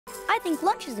I think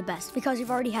lunch is the best because you've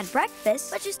already had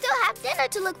breakfast. But you still have dinner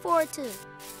to look forward to.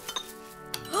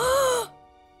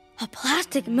 A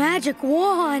plastic magic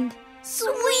wand.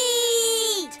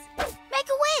 Sweet! Make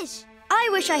a wish. I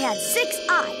wish I had 6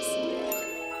 eyes.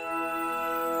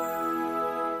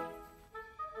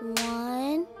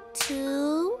 1,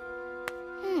 2.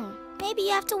 Maybe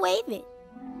you have to wave it.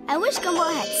 I wish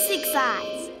Gumball had 6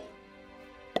 eyes.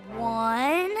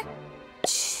 1,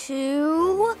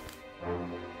 2.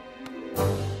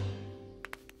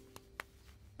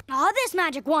 Oh, this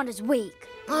magic wand is weak.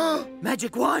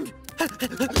 Magic wand?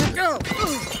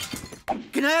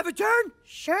 Can I have a turn?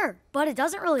 Sure, but it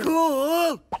doesn't really...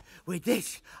 Cool! With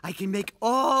this, I can make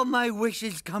all my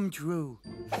wishes come true.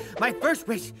 My first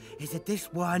wish is that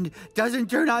this wand doesn't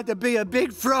turn out to be a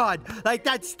big fraud like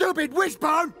that stupid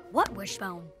wishbone. What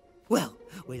wishbone? Well,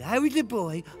 when I was a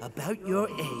boy about your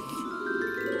age...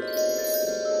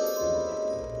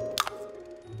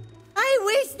 I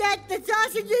wish that the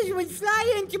sausages would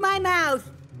slide into my mouth.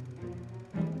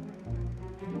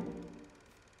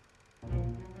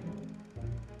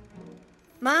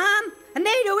 Mom, I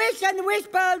made a wish on the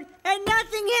wishbone and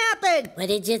nothing happened. What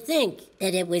did you think?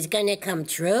 That it was gonna come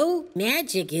true?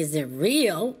 Magic isn't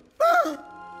real.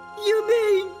 You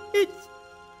mean it's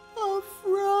a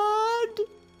fraud?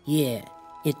 Yeah,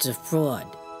 it's a fraud.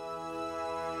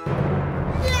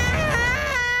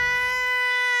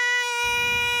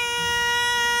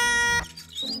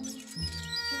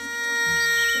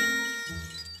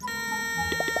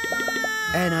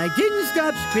 And I didn't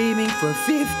stop screaming for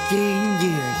 15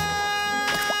 years.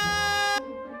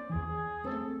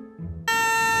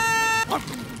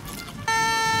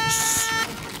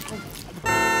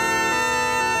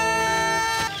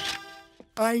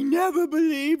 I never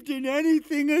believed in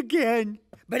anything again.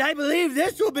 But I believe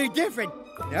this will be different.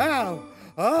 Now,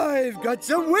 I've got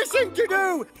some wishing to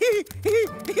do.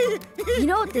 You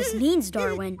know what this means,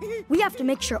 Darwin? We have to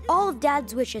make sure all of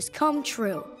Dad's wishes come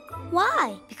true.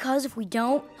 Why? Because if we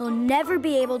don't, he'll never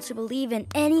be able to believe in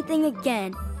anything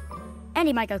again. And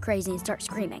he might go crazy and start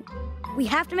screaming. We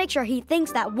have to make sure he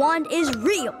thinks that wand is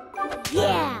real.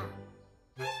 Yeah.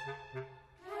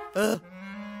 Oh!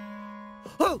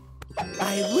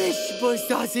 I wish for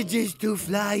sausages to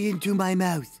fly into my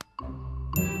mouth.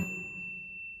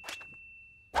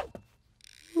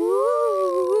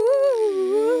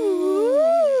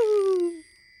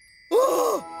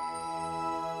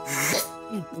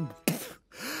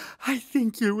 I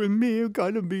think you and me are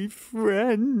gonna be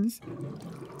friends.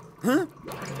 Huh?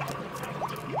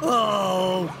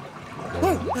 Oh!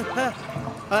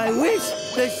 I wish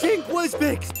the sink was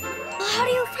fixed. How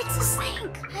do you fix a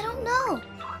sink? I don't know.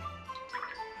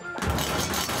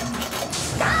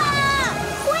 Ah!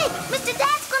 Quick! Mr.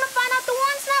 Dad's gonna find out the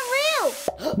wand's not real.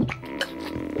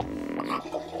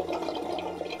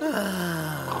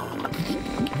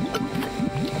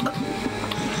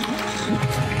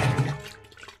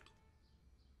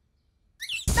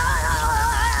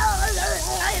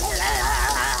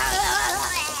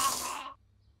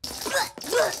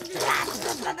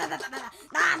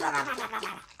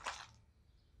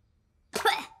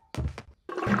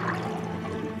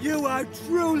 You are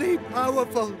truly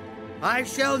powerful. I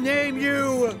shall name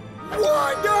you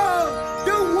Wonder,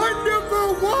 the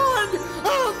wonderful wand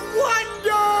of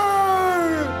wonder!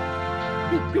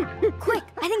 Quick,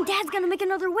 I think Dad's gonna make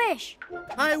another wish.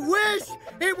 I wish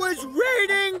it was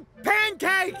raining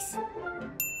pancakes!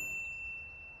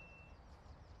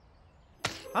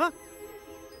 Huh?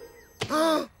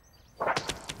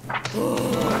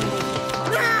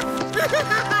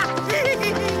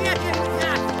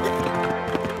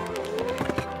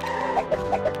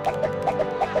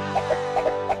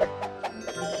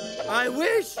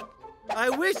 I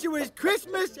wish it was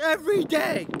Christmas every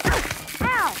day.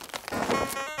 Ow!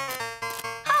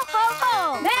 Ho, ho,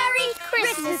 ho! Merry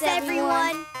Christmas,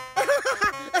 everyone!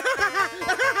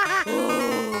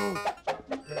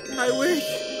 I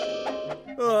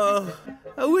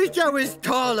wish I was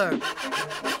taller.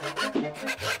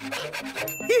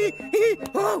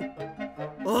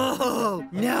 Oh,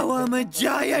 now I'm a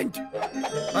giant.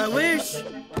 I wish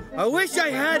I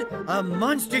had a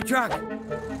monster truck.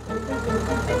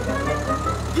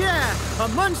 Yeah, a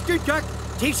monster truck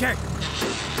t-shirt.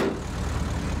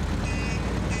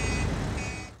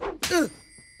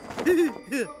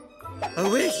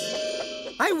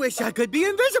 I wish I could be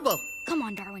invisible. Come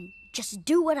on, Darwin. Just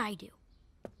do what I do.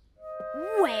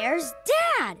 Where's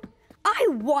Dad? I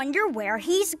wonder where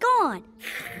he's gone.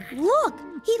 Look,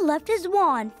 he left his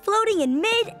wand floating in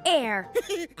mid-air.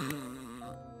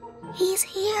 He's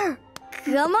here.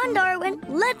 Come on, Darwin.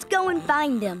 Let's go and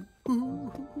find him.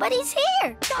 But he's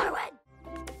here. Darwin!